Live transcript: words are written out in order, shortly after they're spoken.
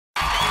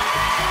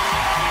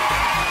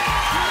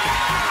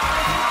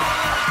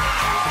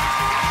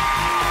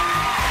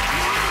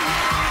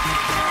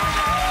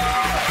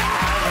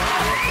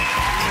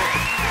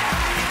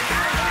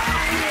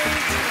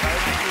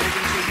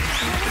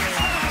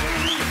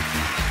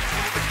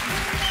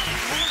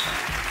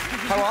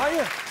How are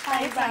you?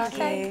 Thank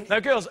you.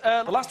 Now, girls,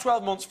 the last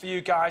 12 months for you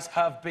guys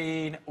have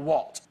been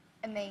what?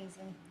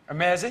 Amazing.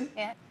 Amazing?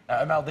 Yeah.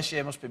 Amel, this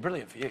year must be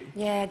brilliant for you.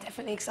 Yeah,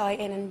 definitely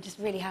exciting and just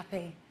really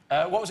happy.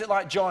 What was it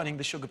like joining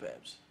the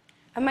Sugababes?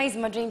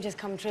 Amazing, my dream just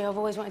come true. I've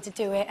always wanted to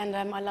do it and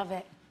I love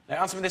it.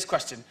 Now, answer me this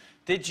question.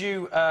 Did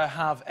you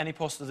have any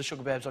posters of the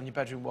Sugababes on your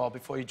bedroom wall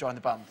before you joined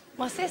the band?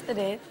 My sister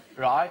did.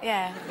 Right?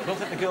 Yeah. I don't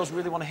think the girls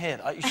really want to hear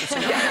that. You should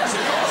say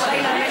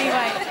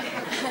Anyway.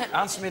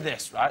 Answer me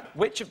this, right?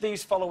 Which of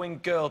these following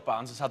girl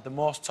bands has had the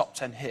most top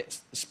 10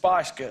 hits? The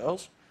Spice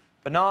Girls,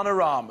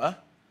 Bananarama,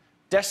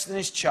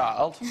 Destiny's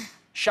Child,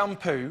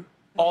 Shampoo,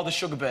 or the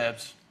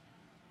Sugababes?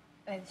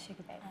 The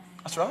Sugababes.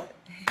 That's right.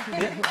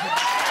 You're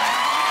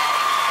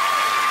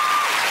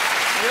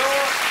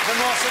the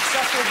most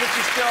successful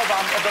British girl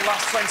band of the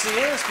last 20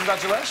 years.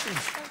 Congratulations.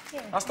 Thank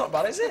you. That's not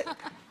bad, is it?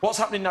 What's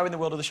happening now in the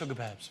world of the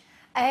Sugababes?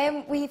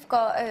 We've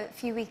got a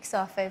few weeks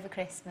off over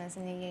Christmas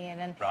and New Year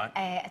and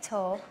a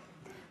tour.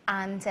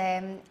 And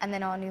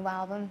then our new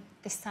album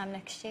this time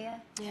next year.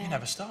 Yeah. You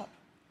never stop.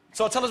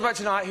 So tell us about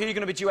tonight, who you're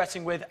going to be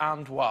duetting with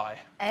and why.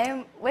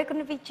 We're going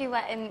to be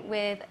duetting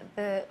with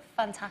the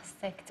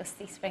fantastic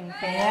Dusty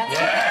Springfield. Yeah.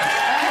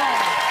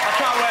 I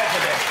can't wait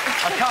for this.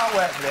 I can't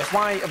wait for this.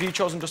 Why have you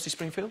chosen Dusty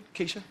Springfield,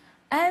 Keisha?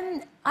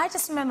 I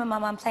just remember my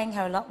mum playing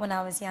her a lot when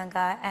I was younger.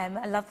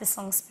 I love the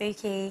song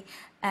Spooky,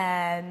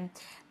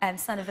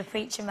 Son of a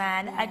Preacher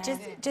Man.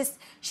 Yeah.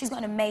 She's got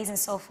an amazing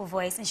soulful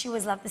voice and she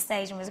always loved the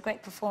stage and was a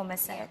great performer,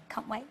 so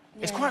can't wait.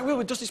 Yeah. It's quite weird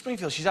with Dusty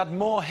Springfield. She's had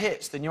more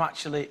hits than you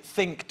actually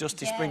think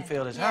Dusty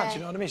Springfield has had. Do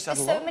you know what I mean?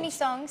 There's so many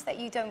songs that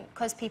you don't,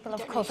 because people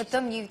have covered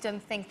them, you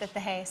don't think that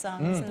they're her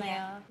songs, and they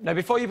are. Now,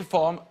 before you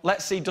perform,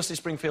 let's see Dusty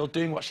Springfield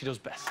doing what she does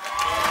best.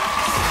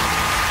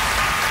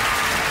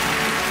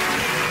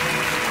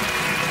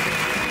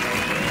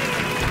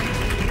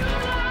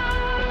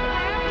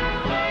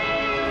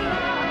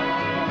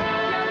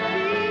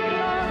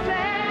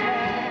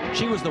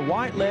 She was the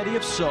White Lady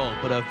of Soul,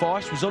 but her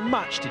voice was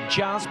unmatched in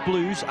jazz,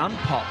 blues and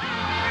pop.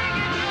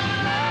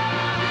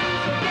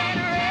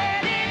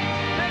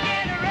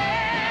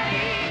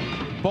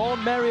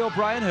 Born Mary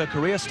O'Brien, her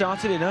career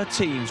started in her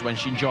teens when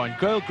she joined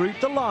girl group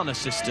the Lana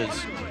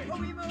Sisters.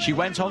 She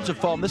went on to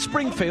form the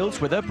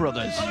Springfields with her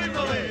brothers.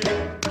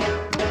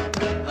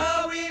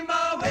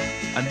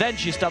 And then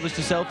she established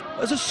herself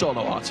as a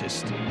solo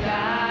artist.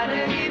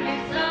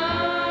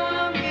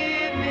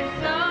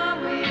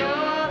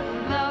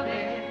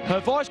 Her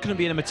voice couldn't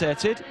be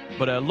imitated,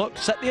 but her look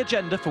set the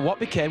agenda for what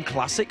became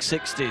classic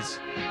 60s.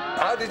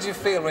 How did you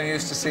feel when you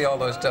used to see all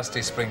those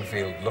Dusty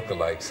Springfield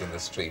lookalikes in the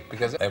street?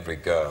 Because every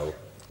girl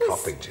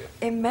copied you.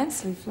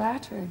 Immensely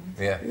flattering.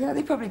 Yeah. Yeah,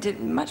 they probably did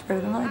much better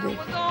than I did.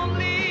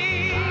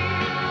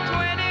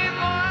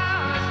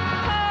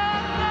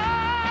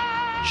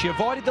 She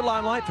avoided the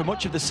limelight for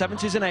much of the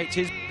 70s and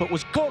 80s, but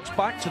was coaxed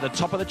back to the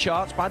top of the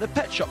charts by the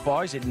Pet Shop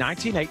Boys in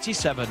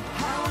 1987.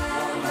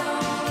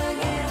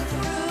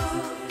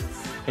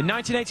 In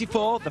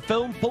 1984, the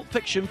film Pulp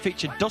Fiction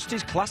featured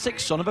Dusty's classic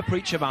Son of a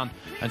Preacher Man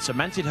and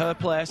cemented her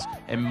place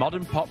in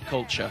modern pop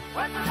culture.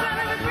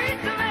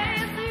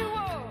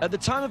 At the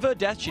time of her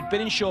death, she'd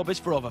been in showbiz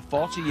for over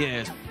 40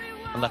 years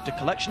and left a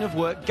collection of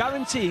work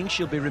guaranteeing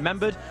she'll be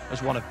remembered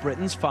as one of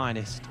Britain's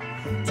finest.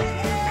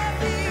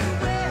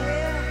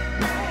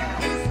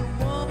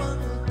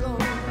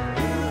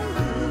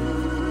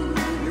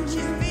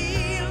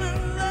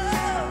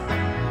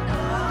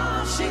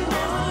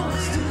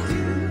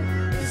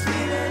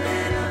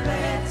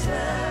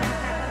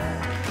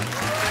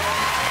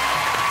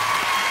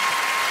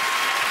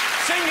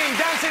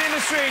 Dancing in the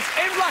streets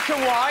in black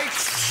and white.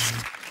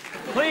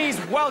 Please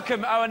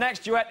welcome our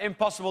next duet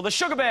impossible, the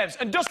Sugababes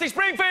and Dusty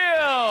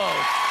Springfield.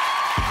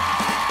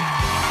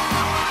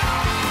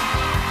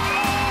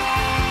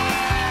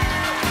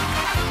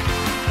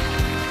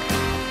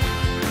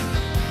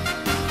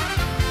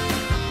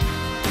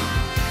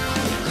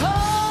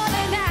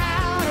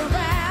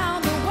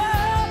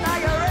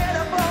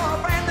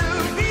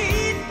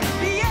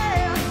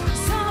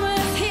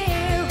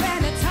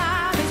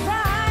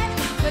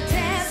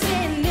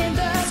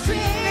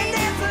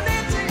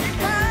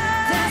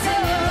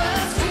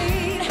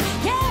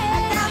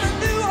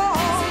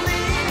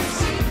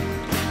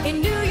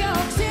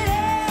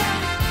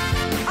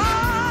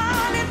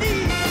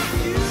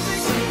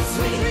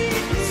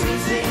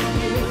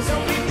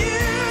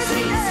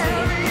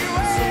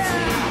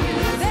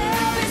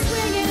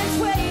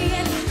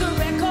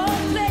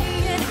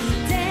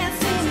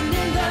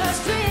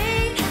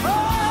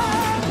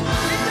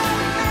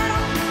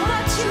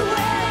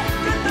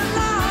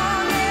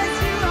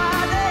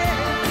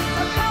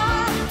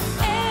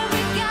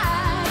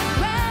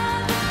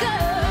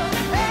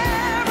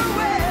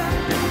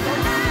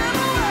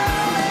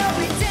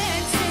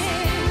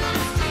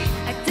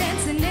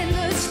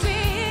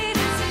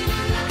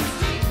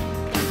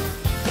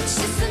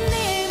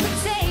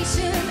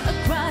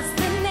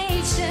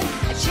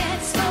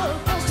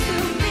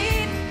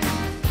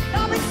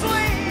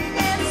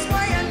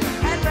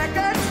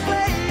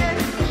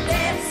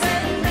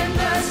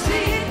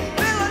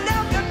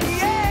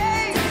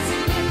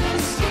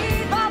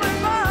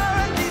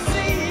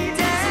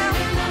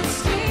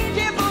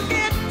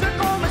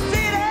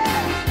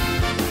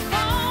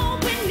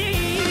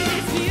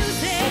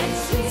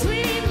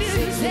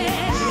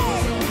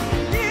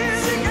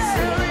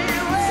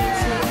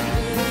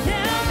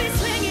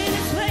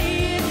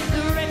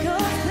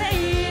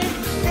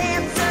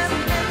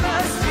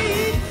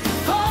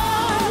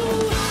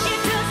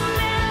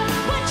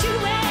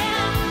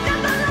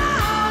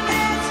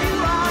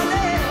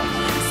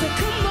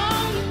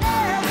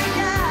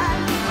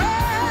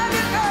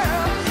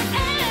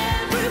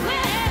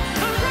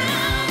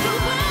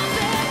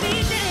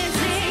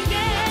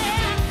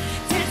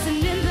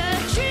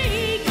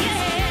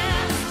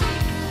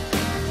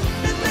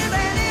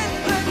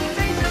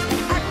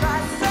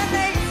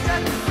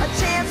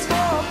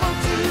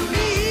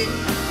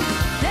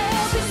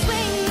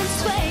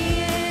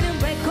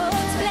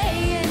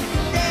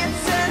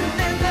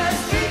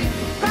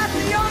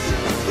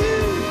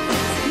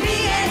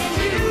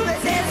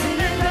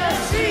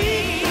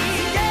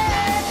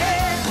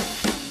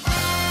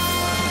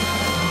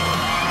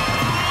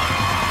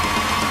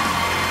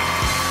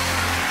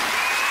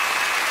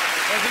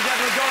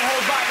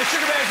 the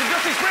Sugababes and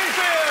Dusty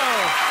Springfield.